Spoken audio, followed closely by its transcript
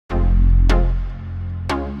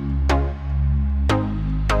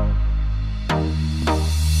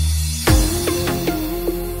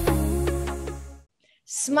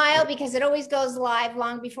Smile because it always goes live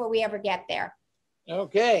long before we ever get there.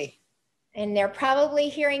 Okay. And they're probably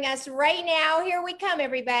hearing us right now. Here we come,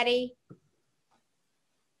 everybody.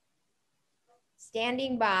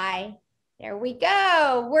 Standing by. There we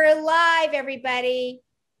go. We're live, everybody.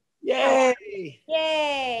 Yay.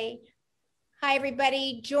 Yay. Hi,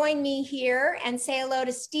 everybody. Join me here and say hello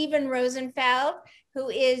to Steven Rosenfeld, who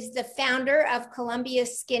is the founder of Columbia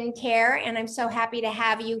Skincare. And I'm so happy to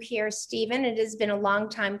have you here, Steven. It has been a long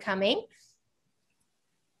time coming.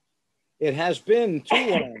 It has been too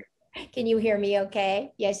long. Can you hear me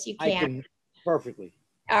okay? Yes, you can. I can perfectly.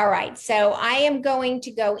 All right. So I am going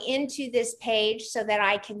to go into this page so that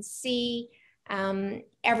I can see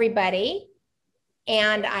everybody.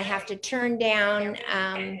 And I have to turn down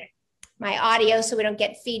my audio so we don't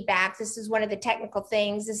get feedback. This is one of the technical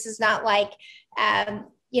things. This is not like,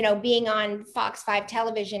 being on Fox 5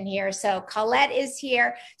 television here. So Colette is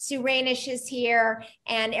here, Sue Rainish is here,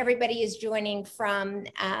 and everybody is joining from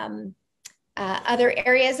other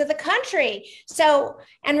areas of the country. So,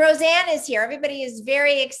 and Roseanne is here. Everybody is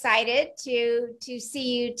very excited to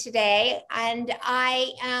see you today. And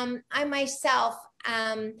I myself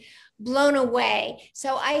blown away.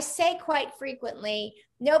 So I say quite frequently,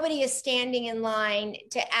 nobody is standing in line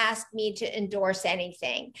to ask me to endorse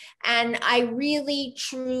anything. And I really,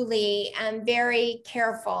 truly am very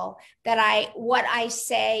careful that what I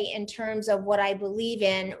say in terms of what I believe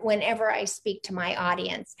in whenever I speak to my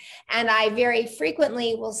audience. And I very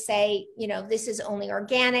frequently will say, this is only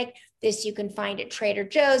organic. This you can find at Trader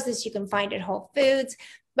Joe's. This you can find at Whole Foods.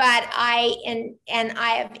 But I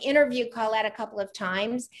have interviewed Colette a couple of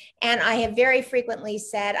times, and I have very frequently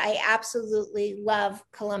said I absolutely love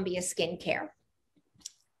Columbia Skincare.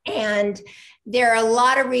 And there are a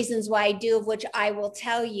lot of reasons why I do, of which I will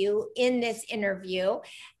tell you in this interview.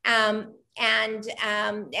 And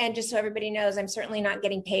just so everybody knows, I'm certainly not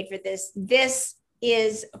getting paid for this. This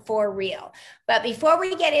is for real. But before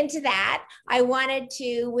we get into that, I wanted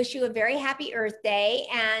to wish you a very happy Earth Day.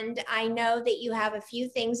 And I know that you have a few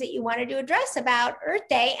things that you wanted to address about Earth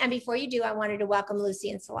Day. And before you do, I wanted to welcome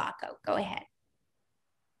Lucy and Sulaco. Go ahead.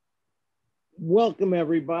 Welcome,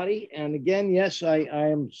 everybody. And again, yes, I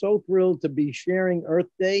am so thrilled to be sharing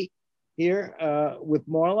Earth Day here with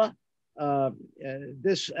Marla.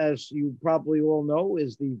 This, as you probably all know,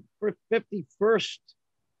 is the 51st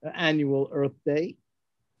annual Earth Day.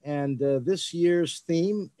 And this year's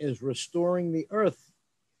theme is Restoring the Earth.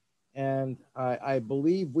 And I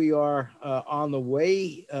believe we are on the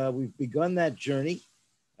way. We've begun that journey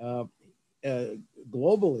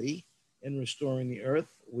globally in restoring the Earth.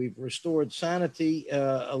 We've restored sanity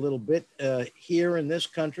a little bit here in this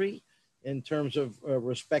country in terms of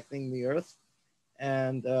respecting the Earth.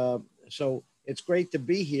 And so it's great to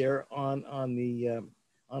be here on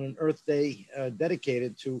an Earth Day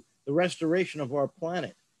dedicated to the restoration of our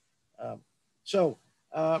planet.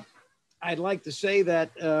 I'd like to say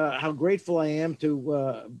that how grateful I am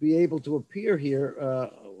to be able to appear here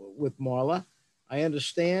with Marla. I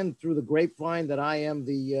understand through the grapevine that I am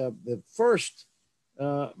the first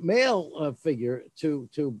male figure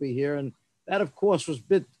to be here, and that, of course, was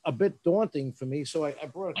a bit daunting for me. So I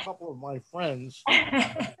brought a couple of my friends.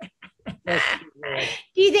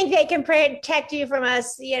 Do you think they can protect you from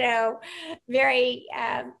us, very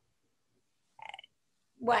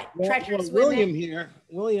treacherous women? William here.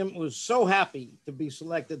 William was so happy to be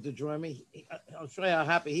selected to join me. I'll show you how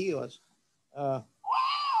happy he was.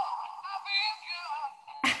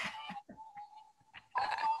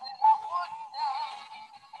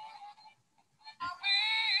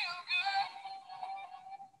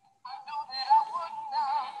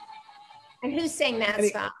 And who sang that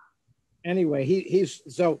song? Anyway,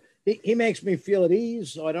 he makes me feel at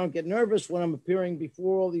ease, so I don't get nervous when I'm appearing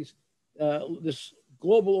before all these this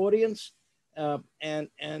global audience,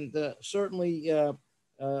 and certainly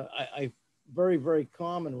I very, very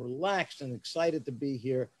calm and relaxed and excited to be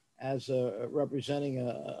here as representing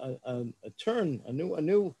a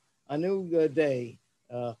new day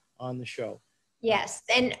on the show. Yes.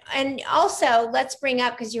 And also let's bring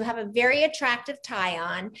up, because you have a very attractive tie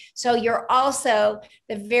on. So you're also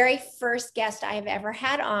the very first guest I have ever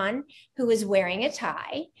had on who is wearing a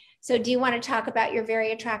tie. So do you want to talk about your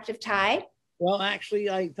very attractive tie? Well, actually,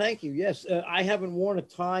 I thank you. Yes, I haven't worn a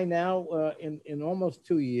tie now in almost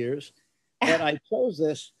 2 years, but I chose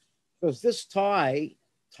this because this tie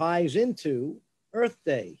ties into Earth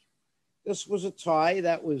Day. This was a tie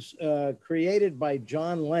that was created by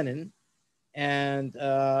John Lennon. And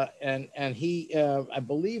he, I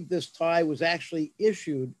believe this tie was actually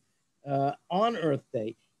issued on Earth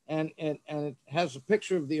Day, and it has a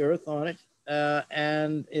picture of the Earth on it,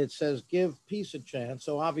 and it says give peace a chance.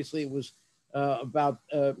 So obviously it was about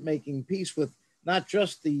making peace with not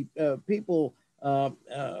just the people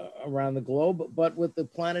around the globe, but with the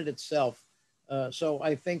planet itself. So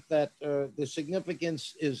I think that the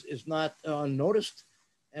significance is not unnoticed.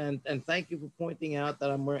 And thank you for pointing out that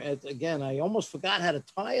I'm wearing, again, I almost forgot how to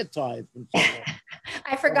tie a tie.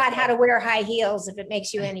 I forgot how to wear high heels, if it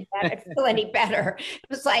makes you any better, feel any better. It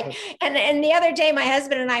was like, and the other day my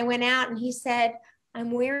husband and I went out and he said,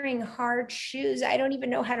 I'm wearing hard shoes. I don't even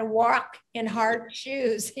know how to walk in hard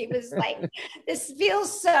shoes. He was like, this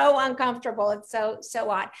feels so uncomfortable. It's so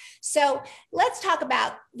odd. So let's talk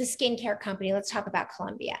about the skincare company. Let's talk about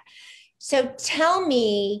Columbia. So tell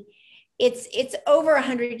me, it's over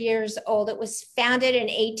 100 years old. It was founded in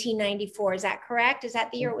 1894. Is that correct? Is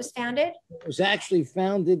that the year it was founded? It was actually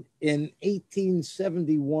founded in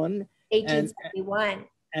 1871. 1871.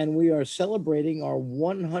 And we are celebrating our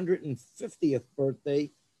 150th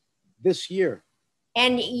birthday this year.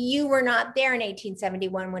 And you were not there in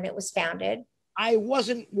 1871 when it was founded. I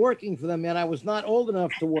wasn't working for them yet. I was not old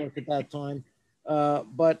enough to work at that time,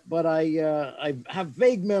 but I have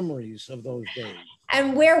vague memories of those days.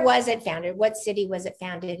 And where was it founded? What city was it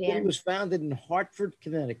founded in? It was founded in Hartford,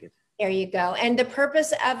 Connecticut. There you go. And the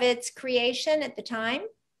purpose of its creation at the time?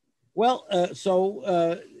 Well,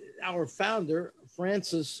 our founder,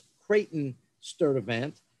 Francis Creighton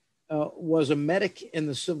Sturtevant, was a medic in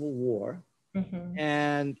the Civil War. Mm-hmm.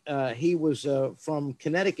 And he was from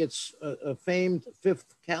Connecticut's famed 5th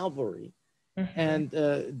Cavalry. Mm-hmm.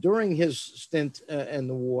 And during his stint in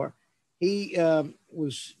the war, he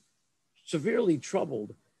was severely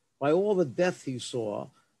troubled by all the death he saw,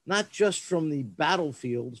 not just from the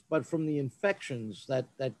battlefields, but from the infections that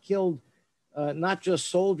killed not just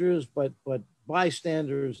soldiers, but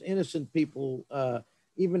bystanders, innocent people,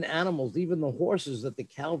 even animals, even the horses that the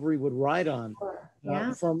cavalry would ride on,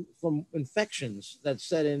 from infections that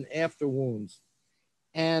set in after wounds.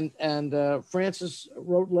 And Francis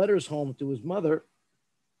wrote letters home to his mother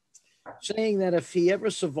saying that if he ever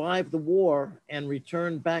survived the war and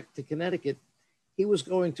returned back to Connecticut, he was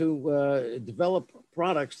going to develop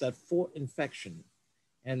products that fought infection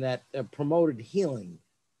and that promoted healing.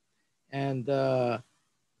 And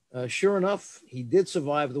sure enough, he did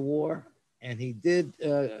survive the war, and he did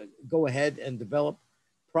go ahead and develop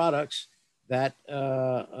products that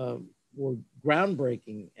were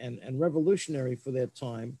groundbreaking and revolutionary for their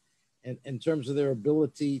time, and in terms of their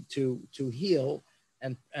ability to heal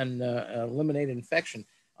and eliminate infection.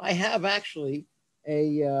 I have actually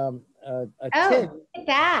a tin. Look at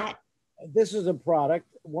that. This is a product.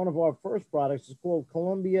 One of our first products is called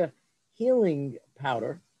Columbia Healing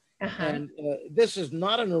Powder. Uh-huh. And this is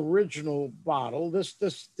not an original bottle.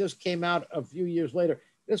 This came out a few years later.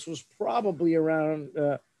 This was probably around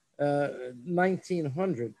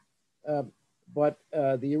 1900. But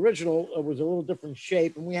the original was a little different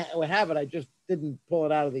shape, and we have it. I just didn't pull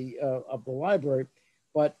it out of the library.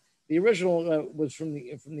 But the original was from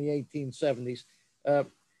the 1870s.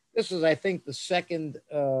 This is, I think, the second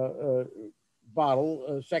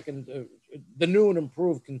bottle, the new and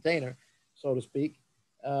improved container, so to speak.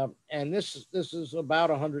 And this is about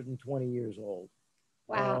 120 years old.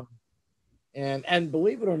 Wow. And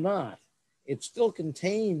believe it or not, it still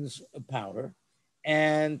contains a powder.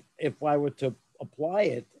 And if I were to apply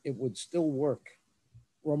it, it would still work.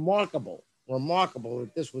 Remarkable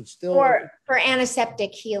that this would still for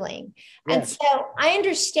antiseptic healing. Yes. And so I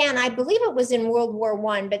understand, I believe it was in World War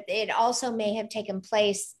I, but it also may have taken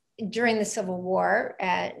place during the Civil War,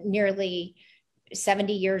 nearly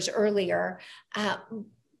 70 years earlier.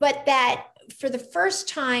 But that for the first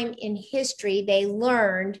time in history, they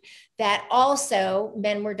learned that also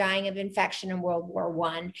men were dying of infection in World War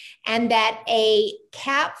I, and that a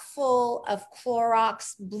cap full of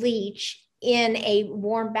Clorox bleach in a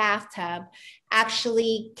warm bathtub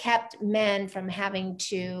actually kept men from having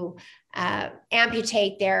to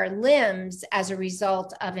amputate their limbs as a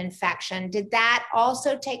result of infection. Did that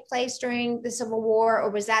also take place during the Civil War, or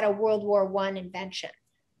was that a World War I invention?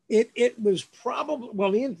 It was probably,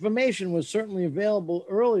 well, the information was certainly available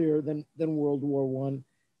earlier than World War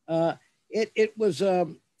I. It was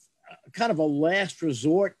kind of a last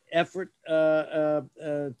resort effort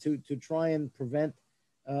to try and prevent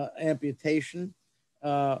amputation.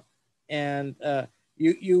 And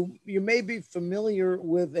you may be familiar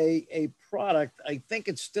with a product. I think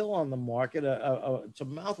it's still on the market. It's a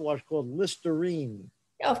mouthwash called Listerine.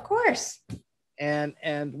 Of course. And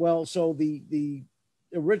well, so the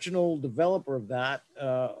original developer of that,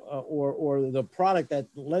 or the product that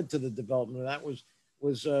led to the development of that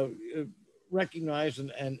was recognized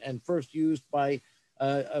and first used by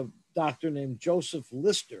a doctor named Joseph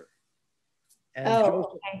Lister, and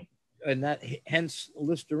Okay. and that hence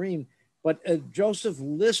Listerine. But Joseph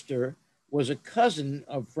Lister was a cousin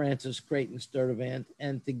of Francis Creighton Sturtevant,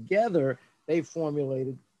 and together they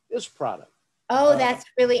formulated this product. Oh, that's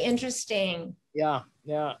really interesting. Yeah.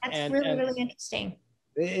 That's really interesting.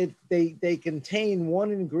 They contain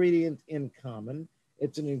one ingredient in common.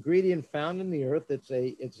 It's an ingredient found in the earth. It's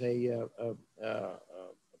a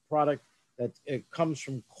product that it comes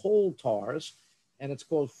from coal tars, and it's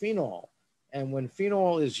called phenol. And when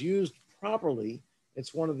phenol is used properly,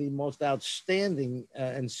 it's one of the most outstanding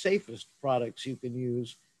and safest products you can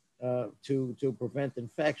use to prevent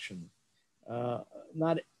infection.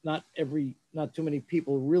 Not too many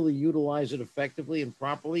people really utilize it effectively and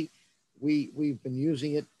properly. We've been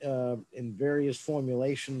using it in various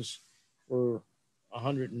formulations for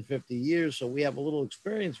 150 years, so we have a little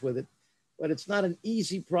experience with it. But it's not an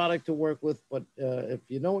easy product to work with. But if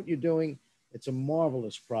you know what you're doing, it's a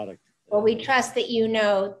marvelous product. Well, we trust that you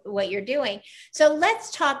know what you're doing. So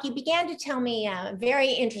let's talk. You began to tell me a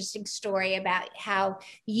very interesting story about how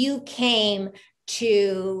you came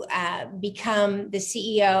to become the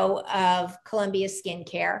CEO of Columbia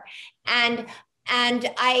Skincare. And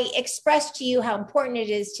I expressed to you how important it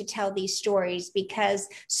is to tell these stories, because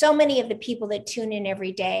so many of the people that tune in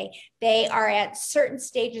every day, they are at certain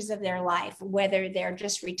stages of their life, whether they're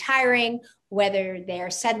just retiring, whether they're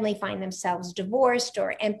suddenly find themselves divorced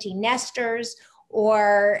or empty nesters,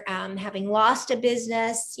 or having lost a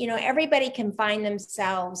business. You know, everybody can find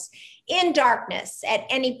themselves in darkness at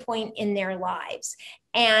any point in their lives.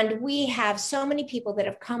 And we have so many people that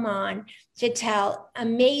have come on to tell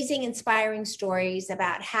amazing, inspiring stories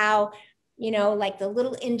about how, you know, like the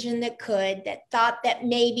little engine that thought that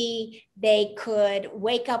maybe they could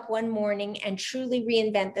wake up one morning and truly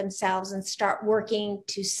reinvent themselves and start working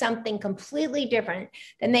to something completely different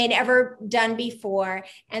than they'd ever done before.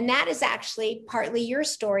 And that is actually partly your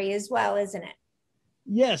story as well, isn't it?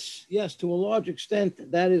 Yes, to a large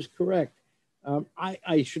extent, that is correct.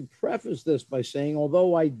 I should preface this by saying,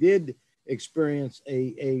 although I did experience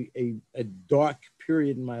a dark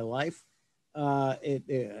period in my life, it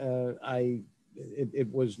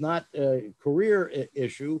was not a career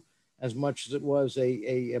issue as much as it was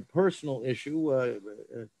a personal issue,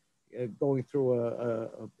 going through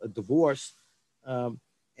a divorce,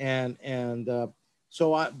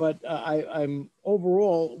 so I'm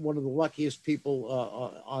overall one of the luckiest people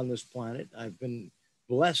on this planet. I've been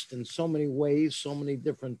blessed in so many ways, so many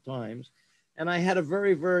different times. And I had a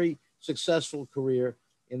very, very successful career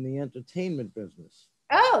in the entertainment business.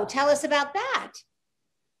 Oh, tell us about that.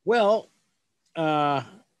 Well,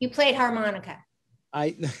 you played harmonica.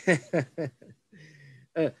 I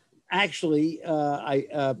actually,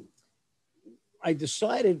 I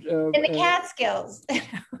decided in the Catskills.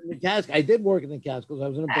 I did work in the Catskills. I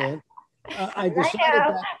was in a band. I decided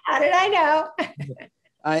that. How did I know?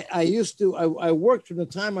 I worked from the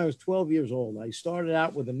time I was 12 years old. I started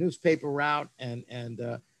out with a newspaper route, and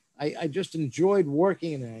I just enjoyed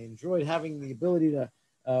working, and I enjoyed having the ability to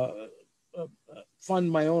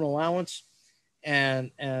fund my own allowance.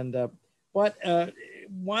 But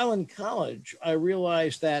while in college, I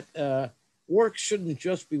realized that work shouldn't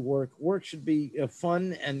just be work. Work should be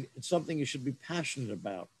fun, and it's something you should be passionate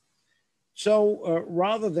about. So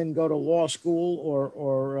rather than go to law school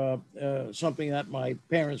or something that my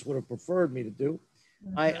parents would have preferred me to do,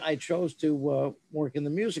 I chose to work in the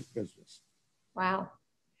music business. Wow.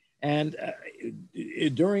 And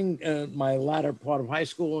during my latter part of high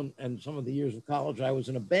school and some of the years of college, I was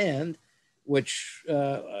in a band,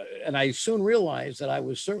 and I soon realized that I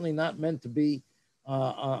was certainly not meant to be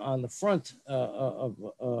on the front of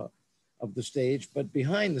the stage, but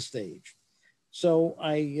behind the stage. So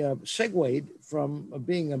I segued from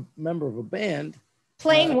being a member of a band.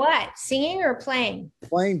 Playing what? Singing or playing?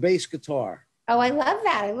 Playing bass guitar. Oh, I love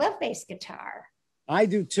that. I love bass guitar. I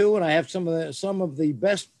do too, and I have some of the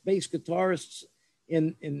best bass guitarists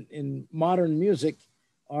in modern music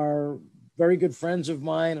are very good friends of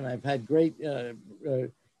mine, and I've had great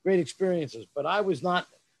experiences. But I was not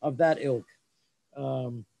of that ilk.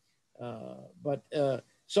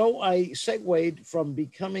 So I segued from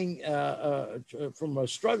becoming from a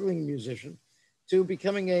struggling musician to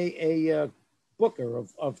becoming a booker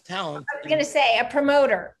of talent. I was going to say a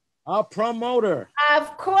promoter. A promoter.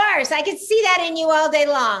 Of course. I could see that in you all day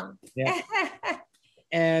long. Yeah.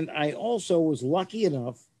 And I also was lucky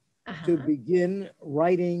enough to begin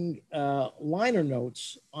writing liner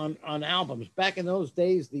notes on albums. Back in those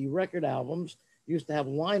days, the record albums used to have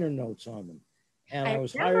liner notes on them. And I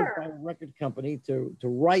was hired by a record company to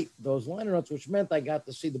write those liner notes, which meant I got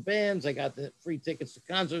to see the bands, I got the free tickets to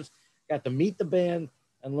concerts, got to meet the band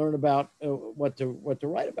and learn about what to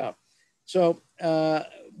write about. So,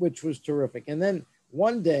 which was terrific. And then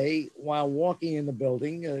one day, while walking in the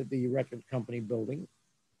building, the record company building,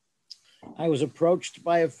 I was approached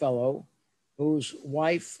by a fellow whose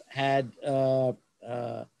wife had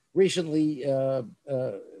recently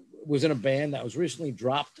was in a band that was recently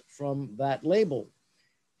dropped from that label.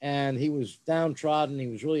 And he was downtrodden. He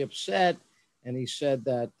was really upset. And he said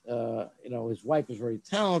that, his wife was very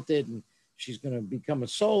talented and she's going to become a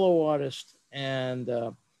solo artist. And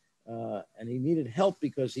he needed help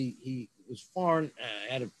because he was foreign,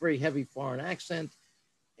 had a very heavy foreign accent.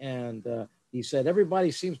 And he said,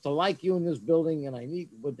 everybody seems to like you in this building. And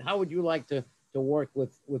how would you like to work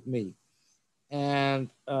with me? And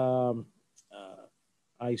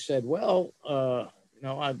I said, well,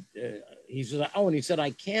 he said, and he said,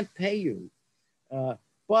 I can't pay you,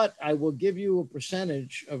 but I will give you a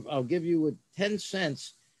percentage I'll give you 10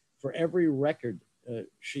 cents for every record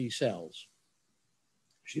she sells.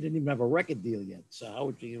 She didn't even have a record deal yet. So how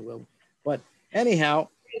would she, but anyhow,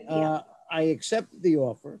 I accepted the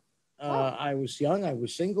offer. I was young, I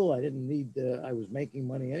was single, I didn't need, I was making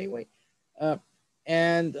money anyway.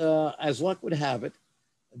 And as luck would have it,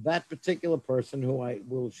 that particular person,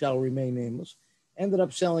 who shall remain nameless, ended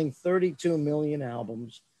up selling 32 million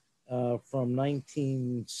albums from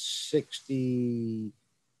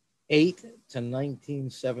 1968 to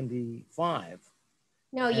 1975.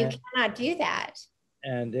 No, you cannot do that.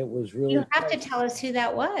 And it was really... You have to tell us who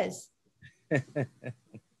that was.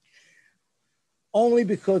 Only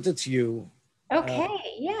because it's you. Okay,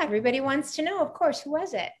 yeah, everybody wants to know, of course. Who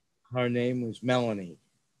was it? Her name was Melanie.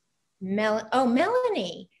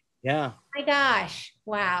 Melanie. Yeah. My gosh.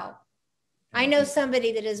 Wow. I know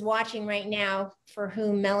somebody that is watching right now for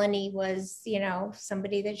whom Melanie was,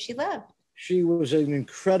 somebody that she loved. She was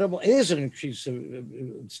she's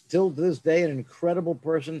still to this day an incredible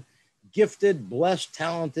person, gifted, blessed,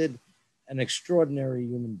 talented, an extraordinary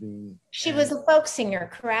human being. She was a folk singer,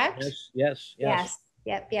 correct? Yes.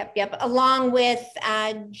 Yep. Along with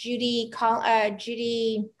Judy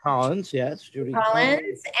Collins, yes, Judy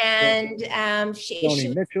Collins, and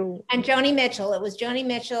Joni Mitchell. And Joni Mitchell. It was Joni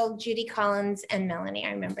Mitchell, Judy Collins, and Melanie.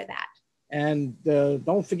 I remember that. And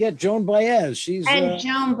don't forget Joan Baez.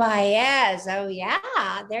 Joan Baez. Oh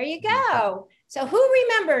yeah, there you go. So who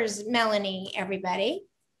remembers Melanie? Everybody,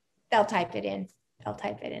 they'll type it in.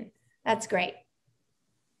 That's great.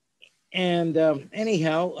 And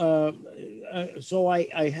anyhow, so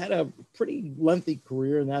I had a pretty lengthy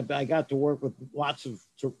career in that. I got to work with lots of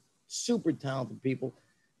super talented people.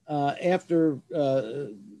 After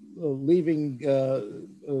leaving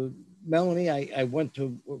Melanie, I went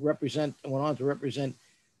on to represent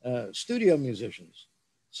studio musicians.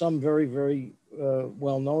 Some very, very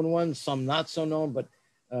well-known ones, some not so known, but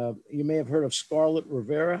you may have heard of Scarlett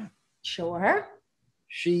Rivera. Sure.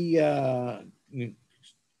 She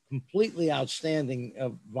completely outstanding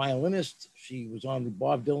violinist. She was on the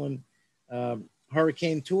Bob Dylan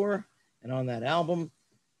Hurricane Tour and on that album.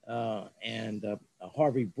 And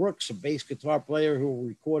Harvey Brooks, a bass guitar player who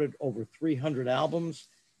recorded over 300 albums,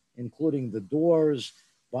 including The Doors,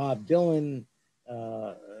 Bob Dylan,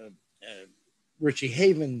 Richie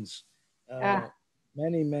Havens,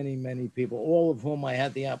 many people, all of whom I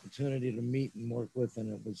had the opportunity to meet and work with.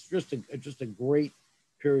 And it was just a great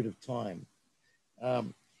period of time.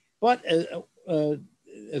 But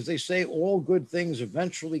as they say, all good things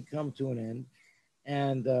eventually come to an end.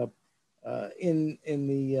 And in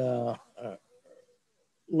the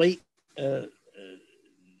late in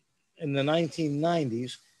the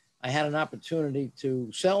 1990s, I had an opportunity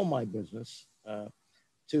to sell my business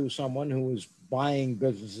to someone who was buying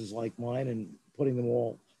businesses like mine and putting them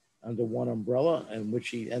all under one umbrella, and which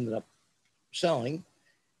he ended up selling.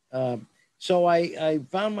 So I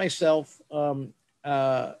found myself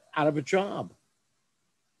out of a job.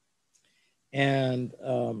 And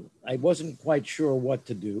I wasn't quite sure what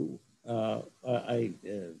to do. And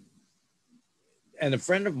a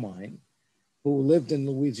friend of mine who lived in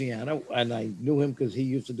Louisiana, and I knew him because he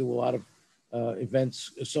used to do a lot of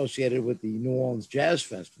events associated with the New Orleans Jazz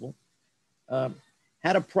Festival,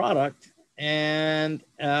 had a product. And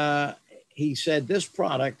he said this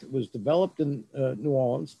product was developed in New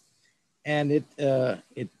Orleans, and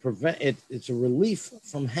it's a relief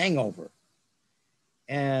from hangover.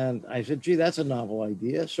 And I said, gee, that's a novel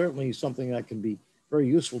idea. Certainly something that can be very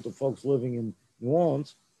useful to folks living in New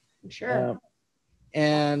Orleans. Sure.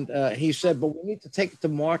 And he said, but we need to take it to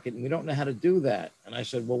market, and we don't know how to do that. And I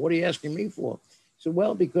said, well, what are you asking me for? He said,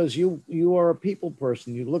 well, because you are a people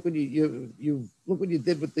person. You look what you look what you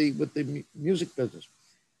did with the music business.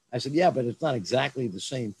 I said, yeah, but it's not exactly the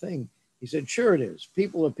same thing. He said, sure it is.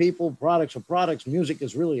 People are people, products are products, music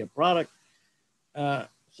is really a product.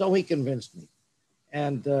 So he convinced me.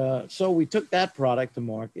 And so we took that product to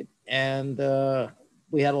market, and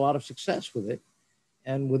we had a lot of success with it.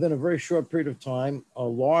 And within a very short period of time, a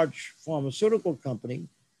large pharmaceutical company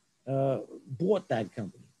bought that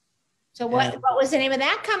company. So what was the name of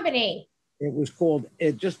that company? It was called,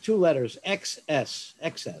 just two letters, XS.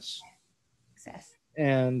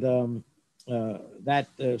 And that,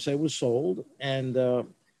 so it was sold. And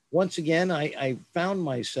once again, I found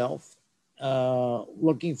myself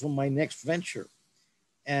looking for my next venture.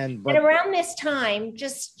 And around this time,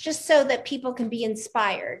 just so that people can be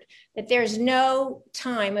inspired, that there's no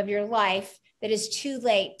time of your life that is too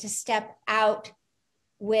late to step out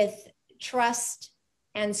with trust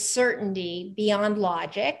and certainty beyond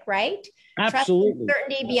logic, right? Absolutely. Trust and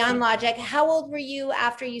certainty beyond logic. How old were you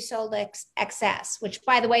after you sold XS, which,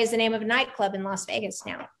 by the way, is the name of a nightclub in Las Vegas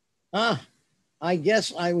now? I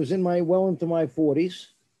guess I was well into my 40s.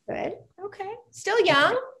 Good. Okay. Still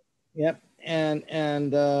young. Yep. And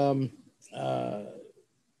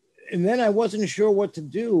then I wasn't sure what to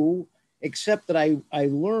do, except that I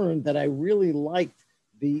learned that I really liked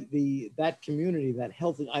that community, that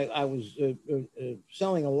healthy. I was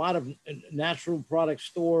selling a lot of natural product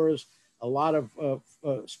stores, a lot of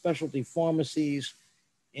specialty pharmacies,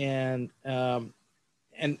 and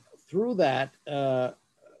through that,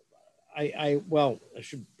 I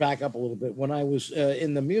should back up a little bit. When I was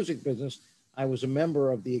in the music business, I was a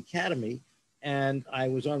member of the Academy, and I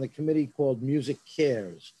was on the committee called Music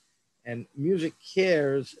Cares. And Music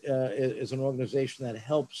Cares is an organization that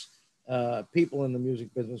helps people in the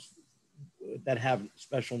music business that have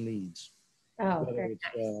special needs, whether it's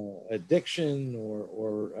addiction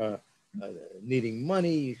or needing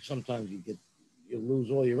money. Sometimes you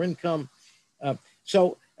lose all your income.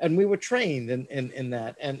 And we were trained in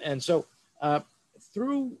that. And so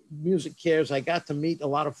through Music Cares, I got to meet a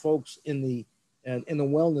lot of folks in the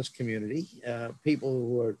wellness community, people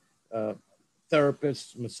who are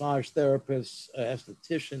therapists, massage therapists,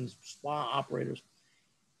 estheticians, spa operators.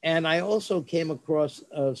 And I also came across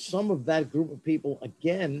some of that group of people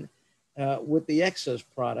again with the XS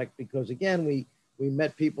product, because again, we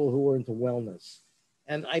met people who were into wellness.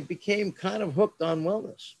 And I became kind of hooked on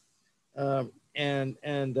wellness.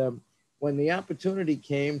 When the opportunity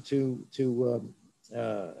came to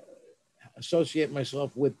associate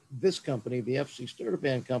myself with this company, the FC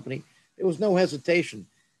Sturtevant company, there was no hesitation,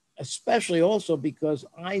 especially also because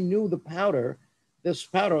I knew the powder, this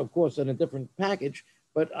powder, of course, in a different package,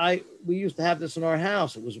 but we used to have this in our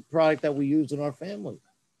house. It was a product that we used in our family.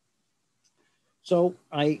 So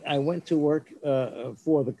I went to work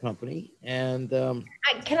for the company, and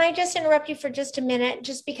can I just interrupt you for just a minute,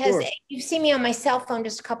 just because sure. You've seen me on my cell phone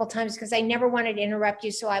just a couple of times, because I never wanted to interrupt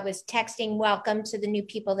you. So I was texting welcome to the new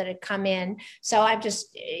people that had come in. So I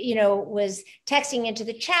just, was texting into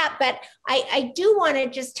the chat, but I do want to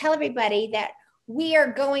just tell everybody that we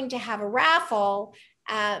are going to have a raffle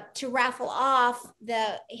to raffle off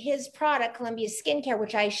his product, Columbia Skincare,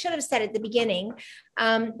 which I should have said at the beginning.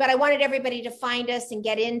 But I wanted everybody to find us and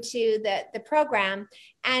get into the program.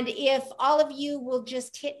 And if all of you will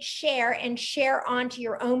just hit share and share onto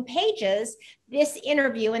your own pages this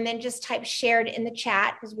interview, and then just type shared in the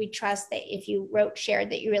chat, because we trust that if you wrote shared,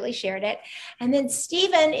 that you really shared it. And then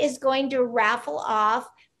Steven is going to raffle off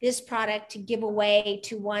this product to give away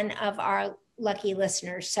to one of our lucky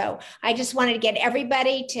listeners. So I just wanted to get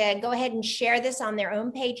everybody to go ahead and share this on their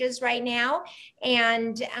own pages right now.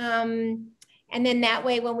 And then that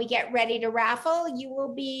way, when we get ready to raffle, you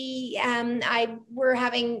will be, we're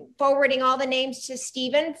forwarding all the names to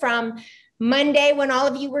Steven from Monday when all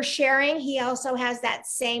of you were sharing. He also has that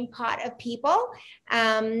same pot of people.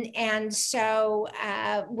 And so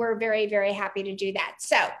we're very, very happy to do that.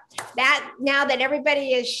 So now that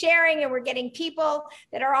everybody is sharing and we're getting people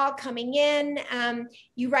that are all coming in,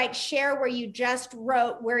 you write share where you just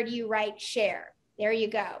wrote, where do you write share? There you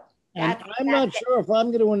go. And I'm not sure if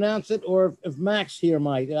I'm going to announce it or if Max here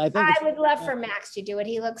might. I would love for Max to do it.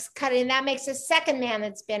 He looks cut in. That makes a second man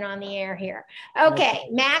that's been on the air here. Okay,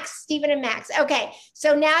 Max, Steven and Max. Okay,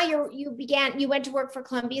 so now you went to work for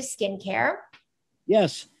Columbia Skincare.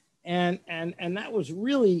 Yes, and that was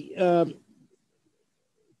really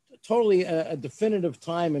totally a definitive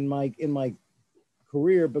time in my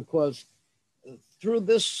career, because through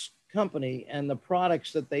this company and the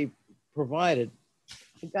products that they provided,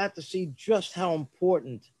 I got to see just how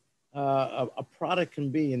important a product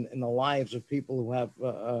can be in the lives of people who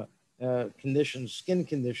have conditions, skin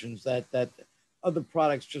conditions that other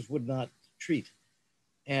products just would not treat.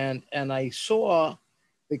 And I saw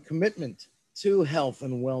the commitment to health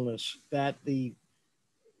and wellness that the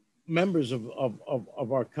members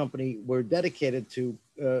of our company were dedicated to,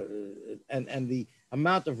 and the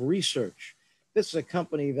amount of research. This is a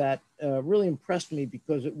company that really impressed me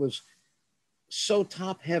because it was so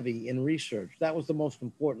top heavy in research. That was the most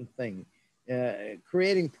important thing.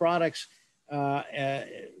 Creating products,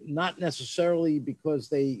 not necessarily because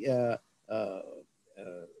they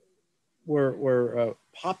were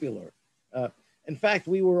popular. In fact,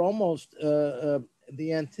 we were almost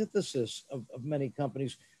the antithesis of many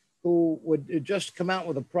companies who would just come out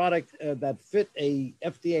with a product that fit a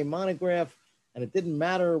FDA monograph, and it didn't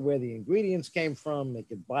matter where the ingredients came from. They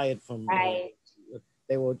could buy it from. Right.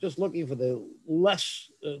 They were just looking for the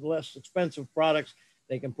less expensive products.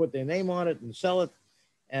 They can put their name on it and sell it.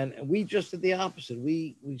 And we just did the opposite.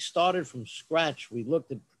 We started from scratch. We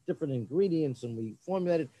looked at different ingredients and we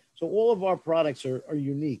formulated. So all of our products are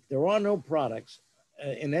unique. There are no products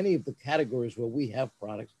in any of the categories where we have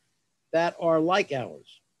products that are like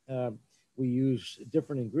ours. We use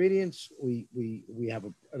different ingredients. We have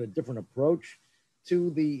a different approach to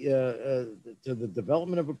the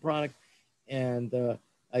development of a product. And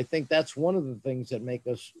I think that's one of the things that make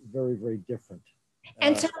us very, very different.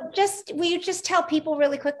 And so will you just tell people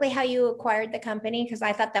really quickly how you acquired the company? Because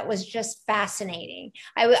I thought that was just fascinating.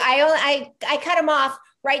 I cut him off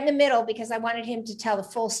right in the middle because I wanted him to tell the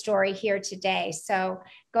full story here today. So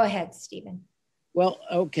go ahead, Steven. Well,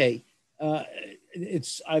 okay.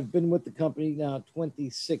 I've been with the company now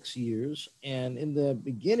 26 years. And in the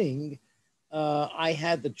beginning, I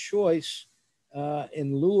had the choice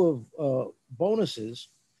in lieu of bonuses,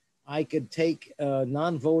 I could take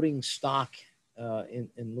non-voting stock in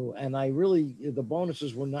lieu. And the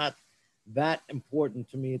bonuses were not that important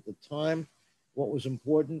to me at the time. What was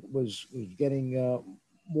important was getting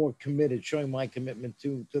more committed, showing my commitment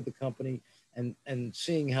to the company and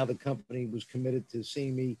seeing how the company was committed to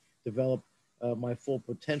seeing me develop my full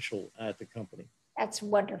potential at the company. That's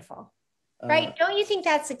wonderful. Right. Don't you think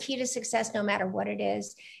that's the key to success, no matter what it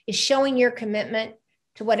is showing your commitment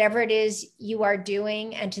to whatever it is you are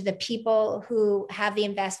doing and to the people who have the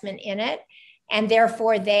investment in it. And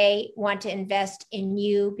therefore they want to invest in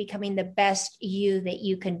you becoming the best you that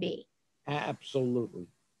you can be. Absolutely.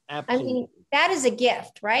 Absolutely. I mean, that is a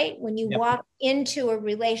gift, right? When you walk into a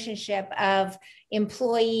relationship of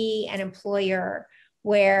employee and employer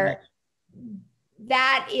where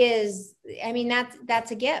that is, I mean,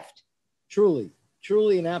 that's a gift. Truly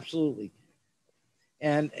and absolutely.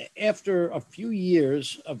 And after a few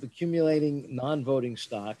years of accumulating non-voting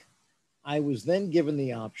stock, I was then given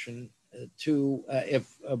the option to,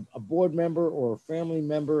 if a board member or a family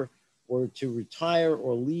member were to retire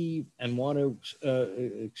or leave and want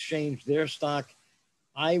to exchange their stock,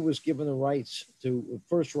 I was given the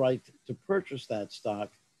first right to purchase that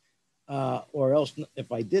stock, or else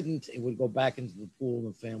if I didn't, it would go back into the pool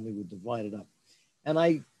and the family would divide it up. And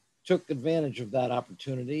I took advantage of that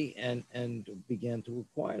opportunity and began to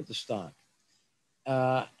acquire the stock.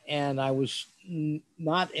 And I was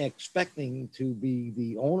not expecting to be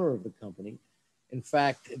the owner of the company. In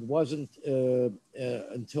fact, it wasn't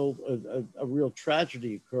until a real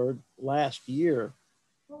tragedy occurred last year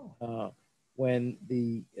when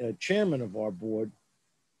the chairman of our board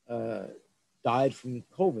died from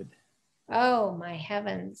COVID. Oh, my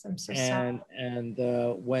heavens. I'm so sorry. And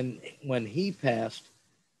when he passed,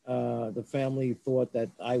 the family thought that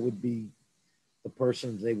I would be the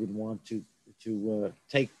person they would want to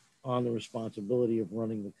take on the responsibility of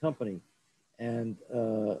running the company. And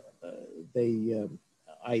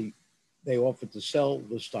they offered to sell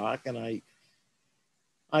the stock, and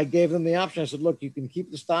I gave them the option. I said, look, you can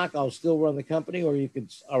keep the stock. I'll still run the company, or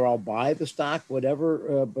I'll buy the stock,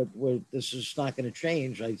 whatever. But this is not going to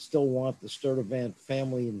change. I still want the Sturtevant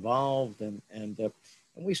family involved, and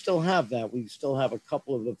we still have that. We still have a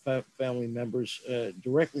couple of the family members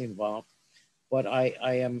directly involved. But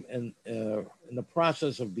I am in the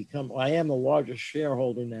process of I am the largest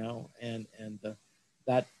shareholder now, and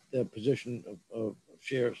that position of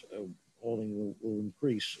shares holding will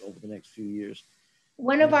increase over the next few years.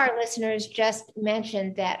 One of our listeners just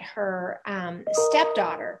mentioned that her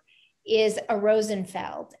stepdaughter is a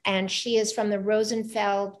Rosenfeld, and she is from the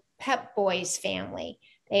Rosenfeld Pep Boys family.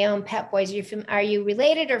 They own Pep Boys. Are you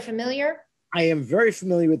related or familiar? I am very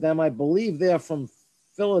familiar with them. I believe they're from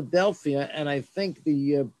Philadelphia, and I think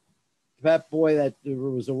the Pep Boy that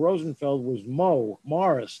was a Rosenfeld was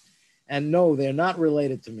Morris. And no, they're not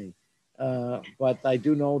related to me. But I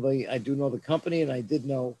do know the company, and I did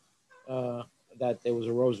know that there was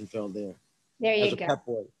a Rosenfeld there. There you go. Pep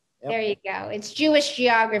Boy. Yep. There you go. It's Jewish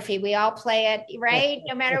geography. We all play it, right?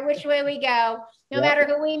 No matter which way we go, no Yep. matter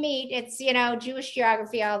who we meet, it's, you know, Jewish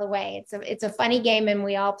geography all the way. It's a funny game and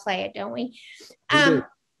we all play it, don't we? We do.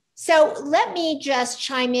 So let me just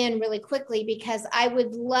chime in really quickly because I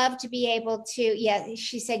would love to be able to, yeah,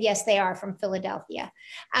 she said, yes, they are from Philadelphia.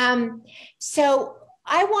 So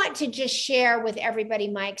I want to just share with everybody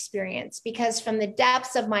my experience because from the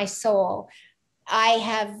depths of my soul, I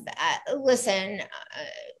have,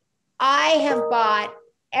 I have bought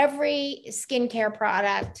every skincare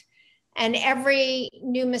product and every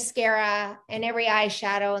new mascara and every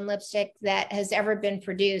eyeshadow and lipstick that has ever been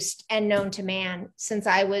produced and known to man since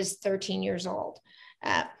I was 13 years old.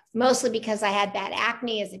 Mostly because I had bad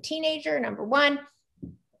acne as a teenager, number one.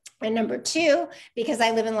 And number two, because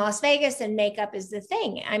I live in Las Vegas and makeup is the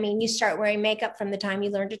thing. I mean, you start wearing makeup from the time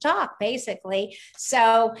you learn to talk, basically.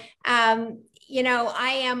 So, you know, I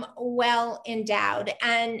am well endowed.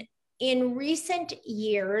 And in recent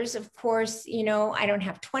years, of course, you know, I don't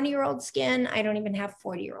have 20-year-old skin. I don't even have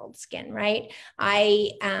 40-year-old skin, right?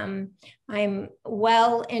 I'm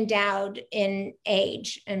well endowed in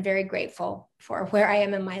age and very grateful for where I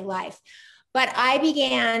am in my life. But I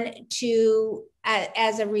began to,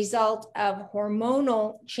 as a result of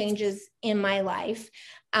hormonal changes in my life,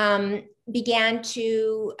 began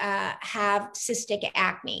to have cystic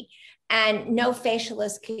acne. And no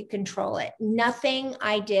facialist could control it. Nothing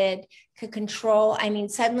I did could control. I mean,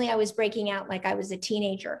 suddenly I was breaking out like I was a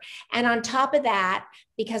teenager. And on top of that,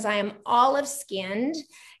 because I am olive skinned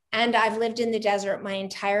and I've lived in the desert my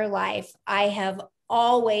entire life, I have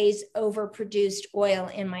always overproduced oil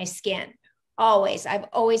in my skin. Always. I've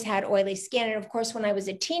always had oily skin. And of course, when I was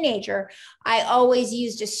a teenager, I always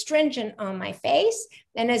used astringent on my face.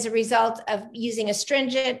 And as a result of using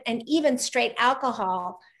astringent and even straight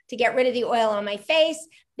alcohol to get rid of the oil on my face,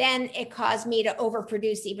 then it caused me to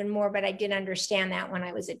overproduce even more, but I didn't understand that when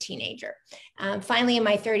I was a teenager. Finally, in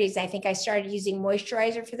my 30s, I think I started using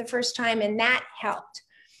moisturizer for the first time, and that helped.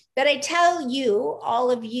 But I tell you,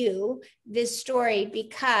 all of you, this story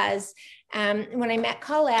because when I met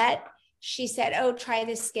Colette, she said, oh, try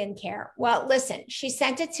this skincare. Well, listen, she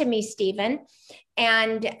sent it to me, Steven,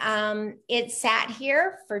 and it sat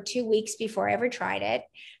here for 2 weeks before I ever tried it.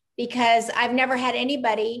 Because I've never had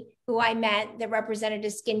anybody who I met that represented a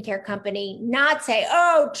skincare company not say,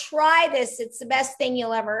 oh, try this. It's the best thing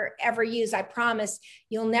you'll ever use. I promise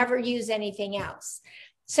you'll never use anything else.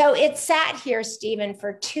 So it sat here, Steven,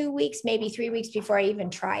 for 2 weeks, maybe 3 weeks before I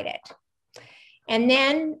even tried it. And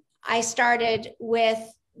then I started with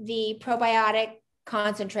the probiotic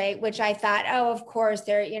concentrate, which I thought, oh, of course,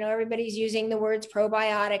 they're, you know, everybody's using the words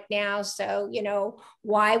probiotic now. So, you know,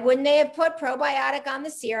 why wouldn't they have put probiotic on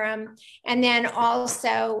the serum? And then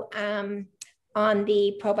also on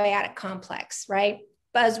the probiotic complex, right?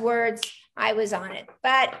 Buzzwords, I was on it.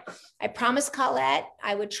 But I promised Colette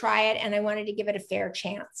I would try it and I wanted to give it a fair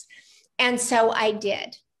chance. And so I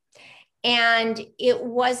did. And it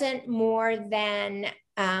wasn't more than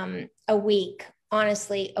a week,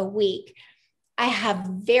 honestly, a week. I have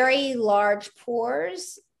very large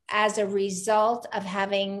pores as a result of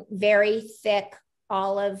having very thick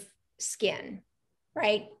olive skin,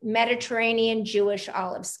 right? Mediterranean Jewish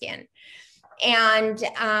olive skin. And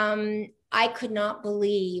I could not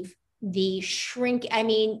believe the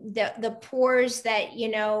the pores that, you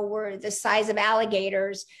know, were the size of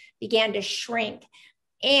alligators began to shrink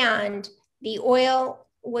and the oil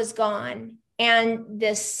was gone. And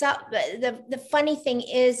the funny thing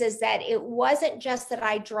is that it wasn't just that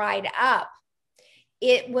I dried up.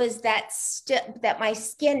 It was that my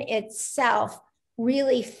skin itself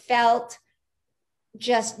really felt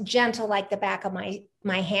just gentle like the back of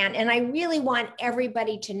my hand. And I really want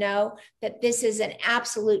everybody to know that this is an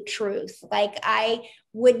absolute truth. Like I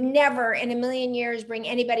would never in a million years bring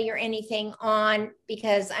anybody or anything on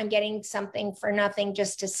because I'm getting something for nothing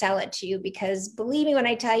just to sell it to you. Because believe me when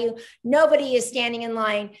I tell you, nobody is standing in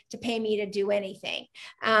line to pay me to do anything.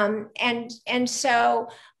 And so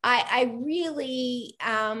I really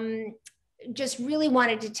just really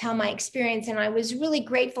wanted to tell my experience. And I was really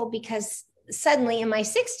grateful because suddenly in my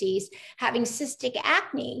 60s, having cystic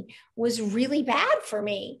acne was really bad for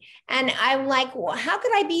me. And I'm like, well, how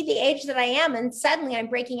could I be the age that I am? And suddenly I'm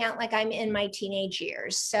breaking out like I'm in my teenage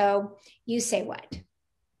years. So you say what?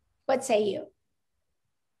 What say you?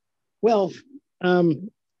 Well, I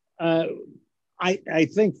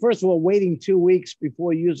think, first of all, waiting 2 weeks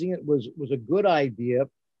before using it was a good idea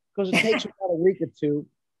because it takes about a week or two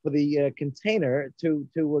for the container to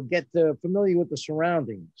get familiar with the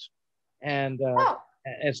surroundings. And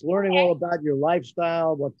it's learning all about your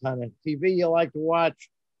lifestyle, what kind of TV you like to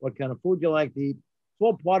watch, what kind of food you like to eat.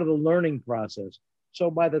 all part of the learning process. So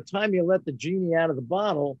by the time you let the genie out of the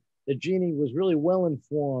bottle, the genie was really well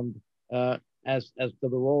informed as to the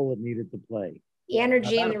role it needed to play. The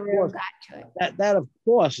energy in the room got to it. That of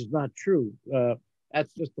course is not true.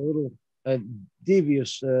 That's just a little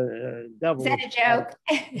devious devil. Is that a joke?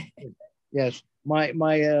 Yes, my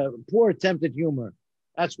poor attempt at humor.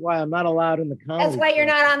 That's why I'm not allowed in the comedy. That's why you're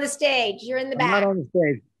not on the stage. You're in the back. I'm not on the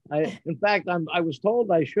stage. In fact, I was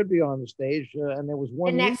told I should be on the stage, and there was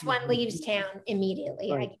one. The next one leaves town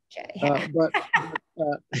immediately. Right.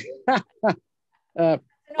 An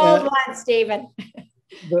old one, Steven.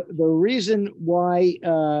 The reason why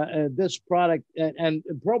this product and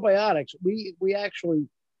probiotics, we actually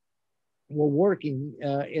were working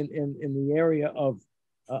in the area of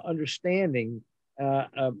understanding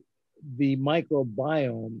the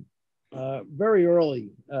microbiome very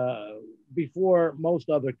early, before most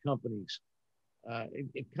other companies.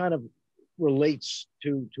 It kind of relates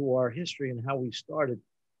to our history and how we started.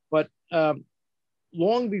 But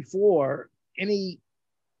long before any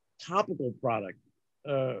topical product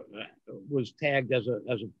was tagged as a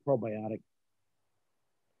probiotic,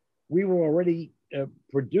 we were already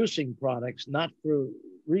producing products not for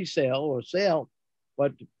resale or sale,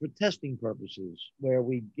 but for testing purposes, where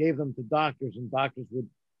we gave them to doctors and doctors would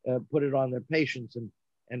put it on their patients.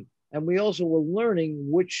 And we also were learning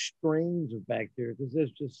which strains of bacteria, because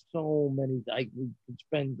there's just so many. We could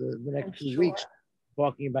spend the next 2 weeks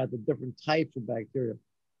talking about the different types of bacteria,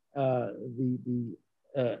 the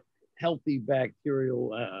healthy bacteria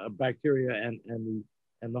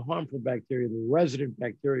and the harmful bacteria, the resident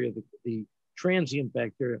bacteria, the transient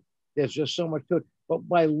bacteria. There's just so much to it. But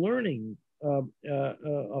by learning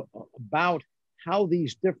about how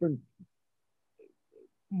these different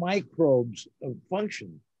microbes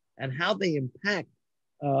function and how they impact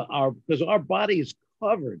because our body is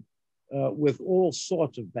covered with all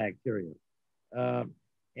sorts of bacteria, and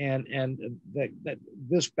that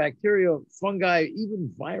this bacteria, fungi,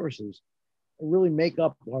 even viruses really make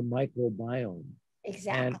up our microbiome.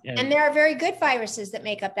 Exactly. And there are very good viruses that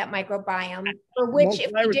make up that microbiome, for which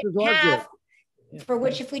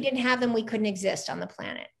if we didn't have them, we couldn't exist on the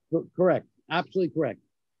planet. Correct. Absolutely correct.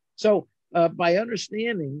 So by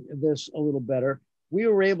understanding this a little better, we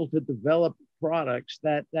were able to develop products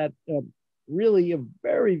that really are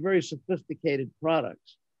very, very sophisticated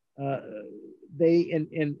products. They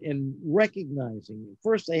in recognizing,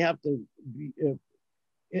 first they have to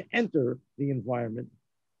enter the environment,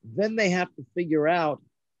 then they have to figure out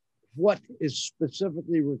what is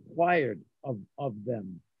specifically required of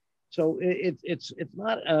them. So it's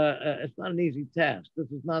not an easy task. This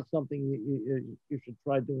is not something you should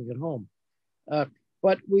try doing at home.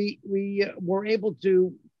 But we were able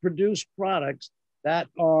to produce products that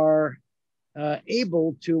are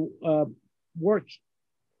able to work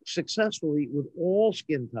successfully with all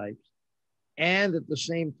skin types, and at the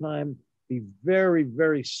same time be very,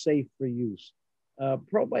 very safe for use.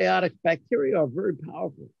 Probiotic bacteria are very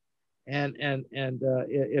powerful, and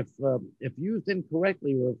if used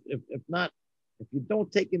incorrectly, or if you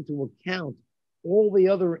don't take into account all the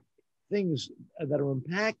other things that are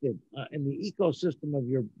impacted in the ecosystem of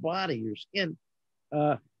your body, your skin,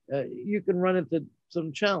 you can run into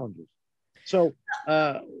some challenges. So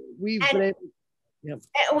we've been able. Yeah.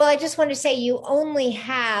 Well, I just want to say you only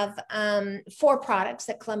have 4 products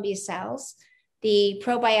that Columbia sells: the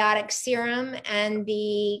probiotic serum and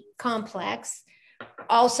the complex,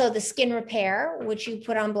 also the skin repair, which you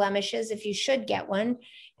put on blemishes if you should get one,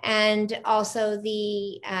 and also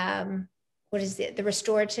the the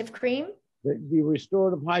restorative cream? The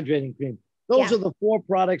restorative hydrating cream. Those are the 4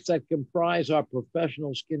 products that comprise our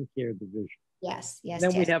professional skincare division. Yes, yes.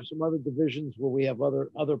 Then we have some other divisions where we have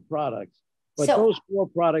other products. But those 4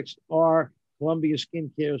 products are Columbia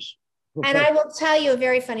Skincare's. And I will tell you a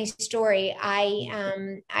very funny story.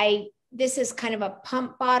 This is kind of a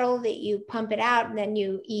pump bottle that you pump it out and then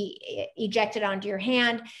you eject it onto your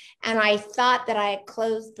hand. And I thought that I had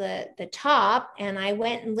closed the top, and I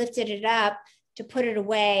went and lifted it up to put it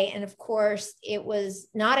away. And of course it was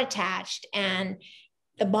not attached, and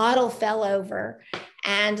the bottle fell over,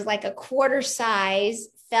 and like a quarter size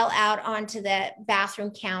fell out onto the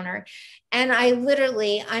bathroom counter. And I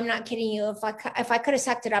literally, I'm not kidding you, if I could have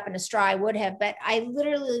sucked it up in a straw, I would have, but I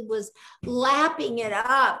literally was lapping it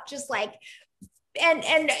up, just like, and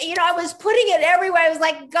I was putting it everywhere. I was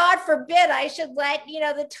like, God forbid I should let,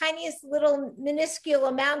 the tiniest little minuscule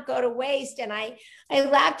amount go to waste. And I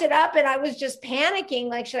lapped it up, and I was just panicking.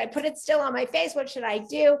 Like, should I put it still on my face? What should I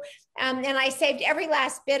do? And I saved every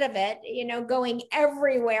last bit of it, going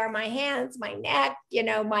everywhere, my hands, my neck,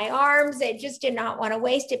 my arms. I just did not want to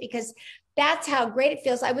waste it, because that's how great it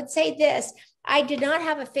feels. I would say this, I did not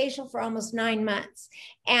have a facial for almost 9 months,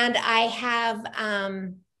 and I have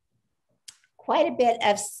quite a bit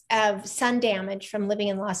of sun damage from living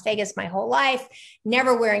in Las Vegas my whole life,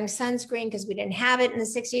 never wearing sunscreen because we didn't have it in the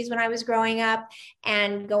 60s when I was growing up,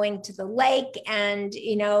 and going to the lake and,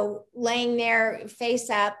 laying there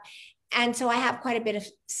face up. And so I have quite a bit of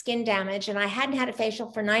skin damage, and I hadn't had a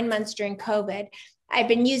facial for 9 months during COVID. I've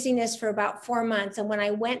been using this for about 4 months. And when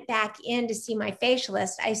I went back in to see my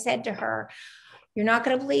facialist, I said to her, "You're not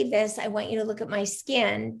going to believe this. I want you to look at my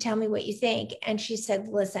skin. Tell me what you think." And she said,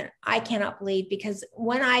 "Listen, I cannot believe, because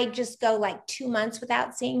when I just go like 2 months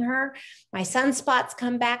without seeing her, my sunspots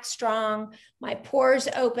come back strong, my pores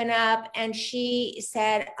open up." And she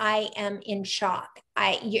said, "I am in shock.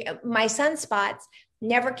 My sunspots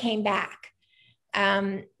never came back.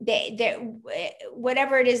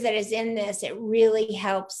 Whatever it is that is in this, it really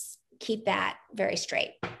helps keep that very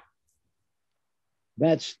straight."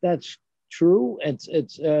 That's true.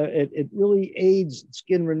 It really aids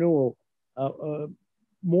skin renewal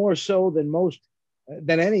more so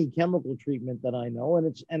than any chemical treatment that I know,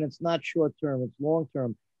 and it's not short term; it's long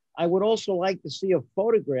term. I would also like to see a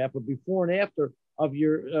photograph of before and after of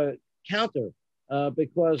your counter,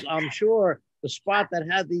 because I'm sure the spot that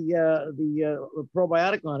had the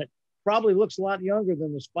probiotic on it probably looks a lot younger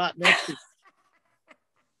than the spot next to it.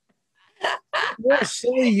 More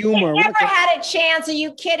silly humor. I never had a chance. Are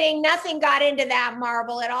you kidding? Nothing got into that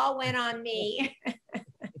marble. It all went on me.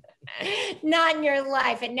 Not in your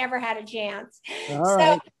life. It never had a chance. All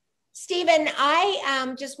right. Steven,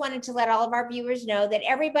 I just wanted to let all of our viewers know that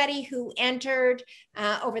everybody who entered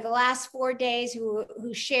over the last 4 days,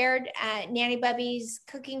 who shared Nanny Bubby's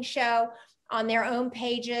cooking show on their own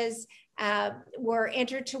pages, were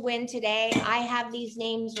entered to win today. I have these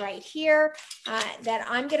names right here that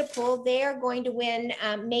I'm going to pull. They are going to win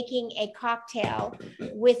making a cocktail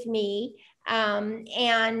with me. I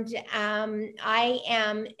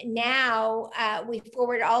am now, we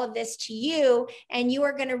forward all of this to you, and you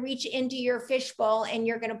are going to reach into your fishbowl and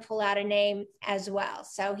you're going to pull out a name as well.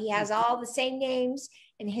 So he has all the same names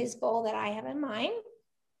in his bowl that I have in mine.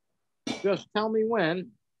 Just tell me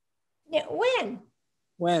when. Yeah, when?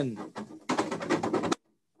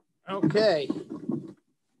 Okay.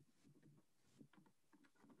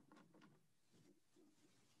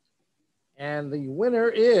 And the winner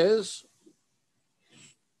is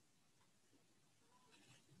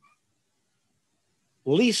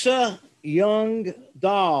Lisa Young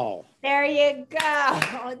Dahl. There you go.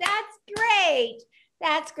 That's great.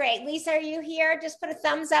 That's great. Lisa, are you here? Just put a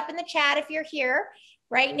thumbs up in the chat if you're here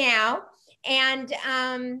right now. And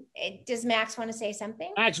does Max want to say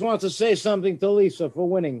something? Max wants to say something to Lisa for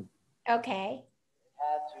winning. Okay. It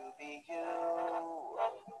had to be you.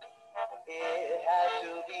 It had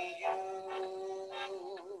to be you.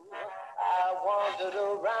 I wandered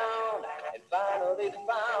around and finally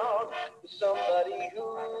found somebody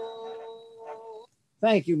who.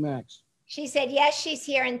 Thank you, Max. She said, yes, she's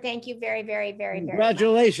here. And thank you very, very, very, very much.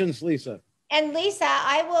 Congratulations, Lisa. And Lisa,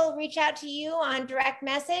 I will reach out to you on direct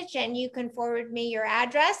message, and you can forward me your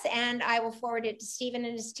address, and I will forward it to Steven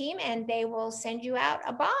and his team, and they will send you out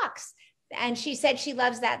a box. And she said she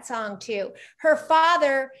loves that song too. Her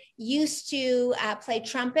father used to play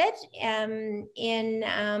trumpet in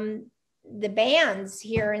the bands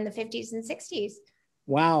here in the 50s and 60s.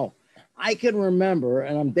 Wow. I can remember,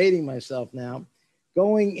 and I'm dating myself now,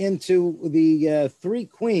 going into the Four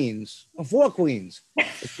Queens. The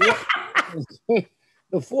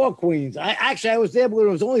Four Queens. I was there when it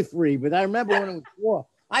was only 3, but I remember when it was 4.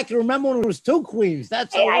 I can remember when it was 2 queens.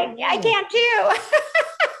 That's I can't too.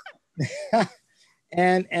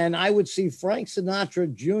 and I would see Frank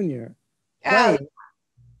Sinatra Jr. playing,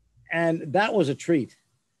 and that was a treat.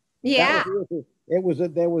 Yeah. There was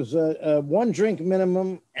a 1 drink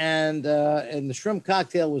minimum, and the shrimp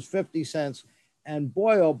cocktail was 50 cents. And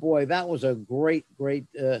boy, oh boy, that was a great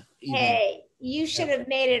evening. Hey, you should have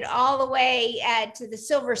made it all the way to the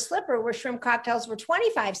Silver Slipper, where shrimp cocktails were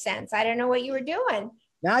 25 cents. I don't know what you were doing.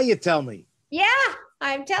 Now you tell me. Yeah,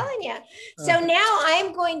 I'm telling you. So now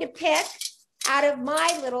I'm going to pick out of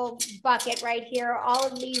my little bucket right here all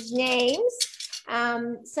of these names.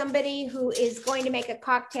 Somebody who is going to make a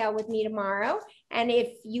cocktail with me tomorrow. And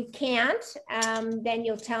if you can't, then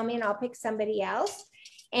you'll tell me and I'll pick somebody else.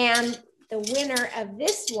 And the winner of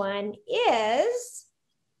this one is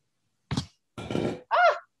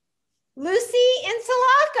Lucy in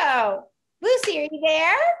Sulaco. Lucy, are you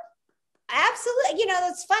there? Absolutely.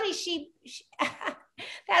 That's funny. She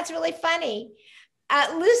that's really funny.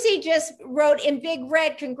 Lucy just wrote in big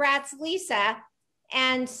red, "Congrats, Lisa."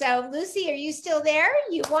 And so, Lucy, are you still there?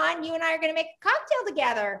 You and I are going to make a cocktail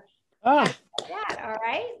together. Ah. Yeah, all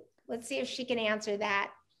right. Let's see if she can answer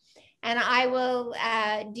that. And I will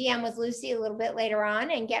DM with Lucy a little bit later on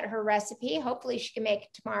and get her recipe. Hopefully she can make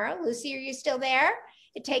it tomorrow. Lucy, are you still there?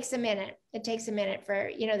 It takes a minute. It takes a minute for,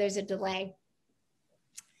 there's a delay.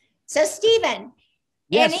 So Steven,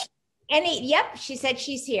 Yes. Yep, she said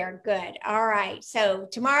she's here. Good. All right. So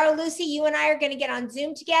tomorrow, Lucy, you and I are going to get on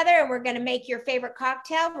Zoom together and we're going to make your favorite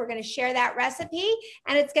cocktail. We're going to share that recipe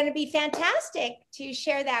and it's going to be fantastic to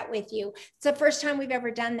share that with you. It's the first time we've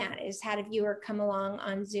ever done that, is had a viewer come along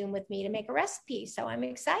on Zoom with me to make a recipe. So I'm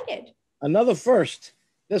excited. Another first.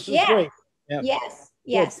 This is great. Yep. Yes.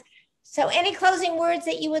 Good. So any closing words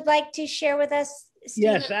that you would like to share with us,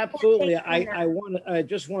 Steven? Yes, absolutely. I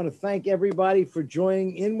just want to thank everybody for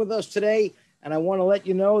joining in with us today. And I want to let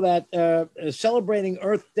you know that celebrating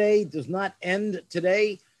Earth Day does not end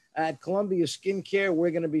today. At Columbia Skincare,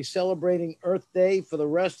 we're going to be celebrating Earth Day for the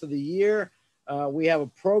rest of the year. We have a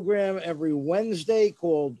program every Wednesday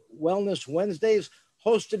called Wellness Wednesdays,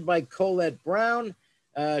 hosted by Colette Brown.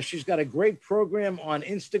 She's got a great program on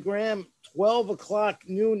Instagram, 12 o'clock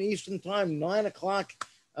noon Eastern time, 9 o'clock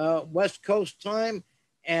West Coast time.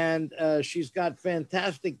 And she's got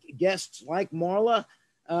fantastic guests like Marla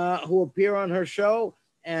who appear on her show,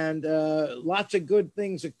 and lots of good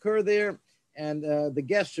things occur there. And the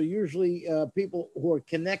guests are usually people who are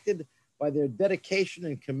connected by their dedication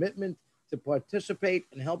and commitment to participate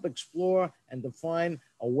and help explore and define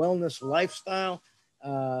a wellness lifestyle.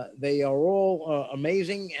 They are all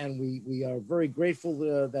amazing, and we are very grateful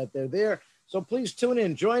that they're there. So please tune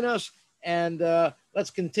in, join us, and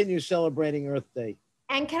let's continue celebrating Earth Day.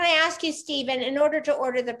 And can I ask you, Steven, in order to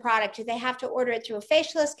order the product, do they have to order it through a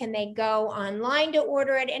facialist? Can they go online to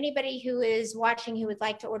order it? Anybody who is watching who would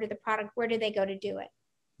like to order the product, where do they go to do it?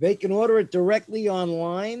 They can order it directly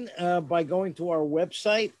online by going to our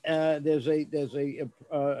website. There's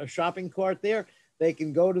a shopping cart there. They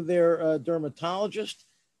can go to their dermatologist.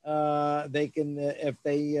 They can, if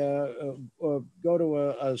they go to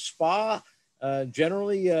a spa,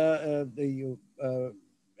 generally the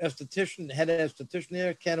esthetician, head esthetician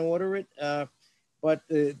there can order it. But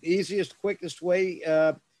the easiest, quickest way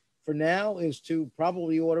for now is to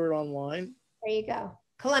probably order it online. There you go.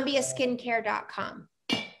 ColumbiaSkincare.com.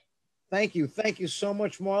 Thank you. Thank you so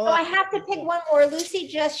much, Marla. Oh, I have to pick one more. Lucy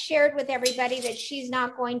just shared with everybody that she's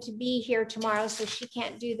not going to be here tomorrow, so she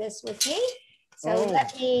can't do this with me. So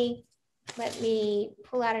let me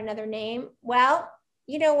pull out another name. Well,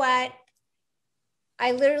 you know what?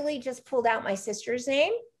 I literally just pulled out my sister's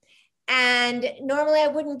name. And normally I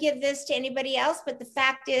wouldn't give this to anybody else, but the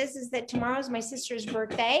fact is that tomorrow's my sister's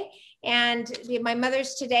birthday, and my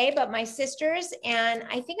mother's today, but my sister's. And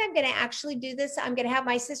I think I'm going to actually do this. I'm going to have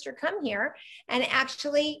my sister come here and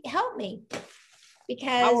actually help me,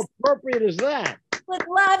 because how appropriate is that? Would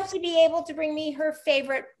love to be able to bring me her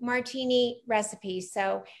favorite martini recipe.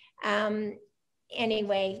 So,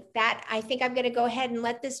 anyway, that I think I'm going to go ahead and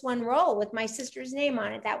let this one roll with my sister's name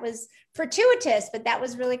on it. That was fortuitous, but that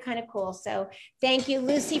was really kind of cool. So thank you,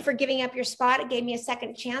 Lucy, for giving up your spot. It gave me a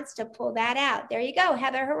second chance to pull that out. There you go,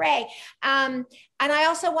 Heather, hooray. And I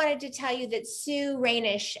also wanted to tell you that Sue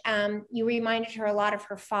Rainish, you reminded her a lot of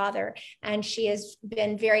her father, and she has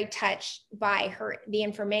been very touched by the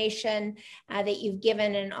information that you've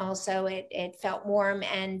given. And also it felt warm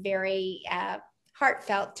and very,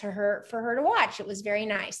 heartfelt to her, for her to watch. It was very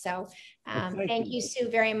nice. So thank you, Sue,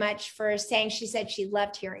 very much for saying, she said she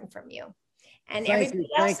loved hearing from you. And everybody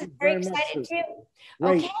else is very excited too.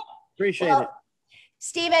 Great. Okay. Appreciate it.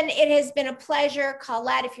 Steven, it has been a pleasure.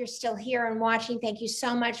 Colette, if you're still here and watching, thank you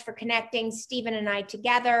so much for connecting Steven and I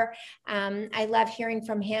together. I love hearing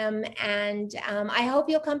from him, and I hope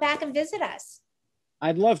you'll come back and visit us.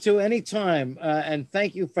 I'd love to anytime. And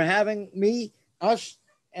thank you for having us,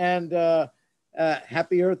 and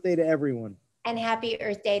happy Earth Day to everyone. And happy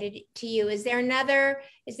Earth Day to you. Is there another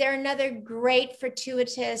great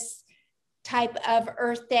fortuitous type of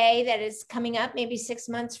Earth Day that is coming up maybe 6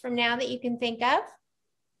 months from now that you can think of?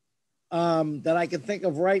 That I can think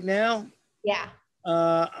of right now? Yeah.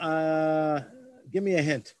 Give me a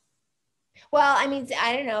hint. Well, I mean,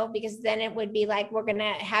 I don't know, because then it would be like, we're going to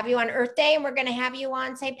have you on Earth Day and we're going to have you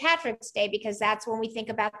on St. Patrick's Day, because that's when we think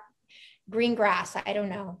about green grass. I don't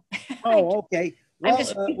know. Oh, okay. Well,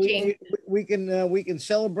 we can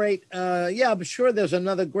celebrate. Yeah, I'm sure there's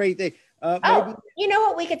another great day. Maybe. You know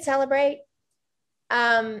what we could celebrate?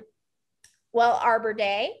 Well, Arbor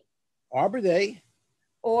Day. Arbor Day.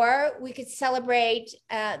 Or we could celebrate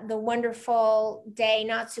the wonderful day,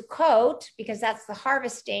 not Sukkot, because that's the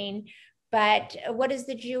harvesting, But what is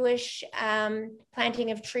the Jewish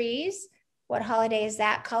planting of trees? What holiday is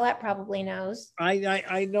that? Colette probably knows.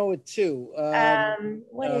 I know it too.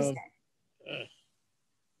 What is it?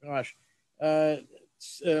 Gosh.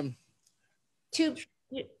 Tu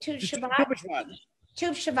Shabbat.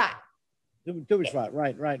 Tu Shabbat. Tu B'Shvat.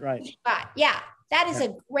 Right. Shabbat. Yeah, that is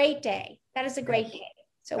a great day. That is a great day.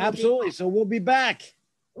 So absolutely. So we'll be back.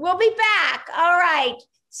 We'll be back. All right,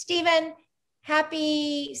 Steven.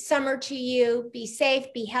 Happy summer to you. Be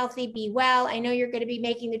safe, be healthy, be well. I know you're going to be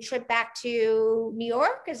making the trip back to New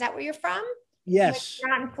York. Is that where you're from? Yes.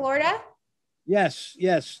 You're not in Florida? Yes,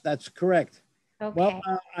 that's correct. Okay. Well,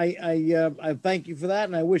 I thank you for that,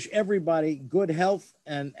 and I wish everybody good health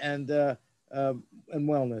and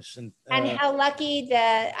wellness. And how lucky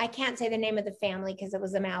I can't say the name of the family because it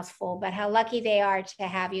was a mouthful, but how lucky they are to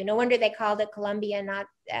have you. No wonder they called it Columbia, not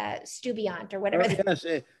Stubiant or whatever. Yes,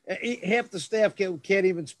 half the staff can't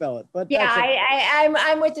even spell it. But yeah,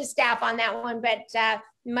 I'm with the staff on that one, but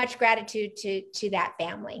much gratitude to that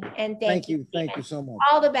family. And thank you. Thank you so much.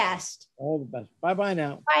 All the best. All the best. Bye-bye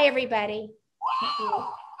now. Bye, everybody.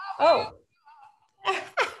 Oh.